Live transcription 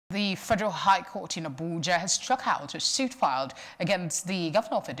The Federal High Court in Abuja has struck out a suit filed against the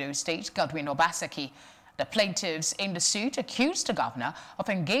Governor of Edo State, Godwin Obaseki. The plaintiffs in the suit accused the governor of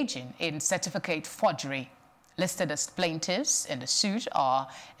engaging in certificate forgery. Listed as plaintiffs in the suit are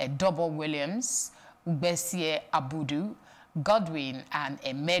Edobo Williams, Ubesie Abudu, Godwin and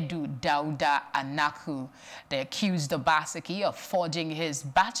Emedu Dauda Anaku. They accused Obaseki of forging his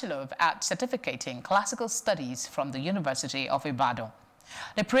Bachelor of Arts certificate in Classical Studies from the University of Ibadan.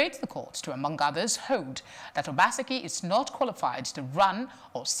 They prayed the court to, among others, hold that Obaseki is not qualified to run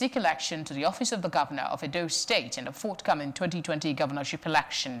or seek election to the office of the Governor of Edo State in the forthcoming 2020 governorship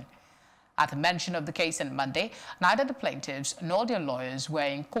election. At the mention of the case on Monday, neither the plaintiffs nor their lawyers were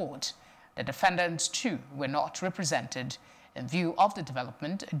in court. The defendants, too, were not represented. In view of the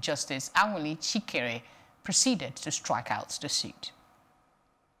development, Justice Anwuli Chikere proceeded to strike out the suit.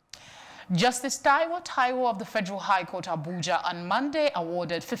 Justice Taiwo of the Federal High Court Abuja on Monday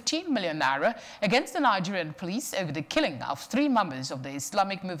awarded 15 million naira against the Nigerian police over the killing of 3 members of the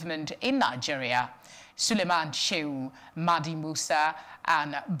Islamic movement in Nigeria. Suleiman Shehu, Madi Musa,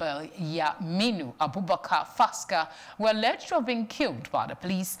 and Bilyaminu Abubakar Faska were alleged to have been killed by the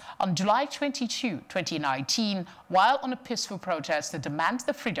police on July 22, 2019, while on a peaceful protest to demand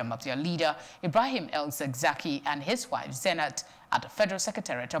the freedom of their leader, Ibrahim El-Zakzaky, and his wife, Zenat, at the Federal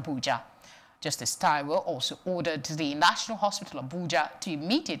Secretariat, Abuja. Justice Taiwo also ordered the National Hospital Abuja to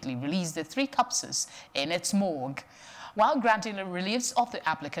immediately release the 3 corpses in its morgue. While granting the reliefs of the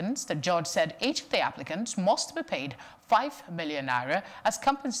applicants, the judge said each of the applicants must be paid 5 million naira as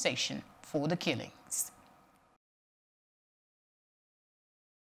compensation for the killings.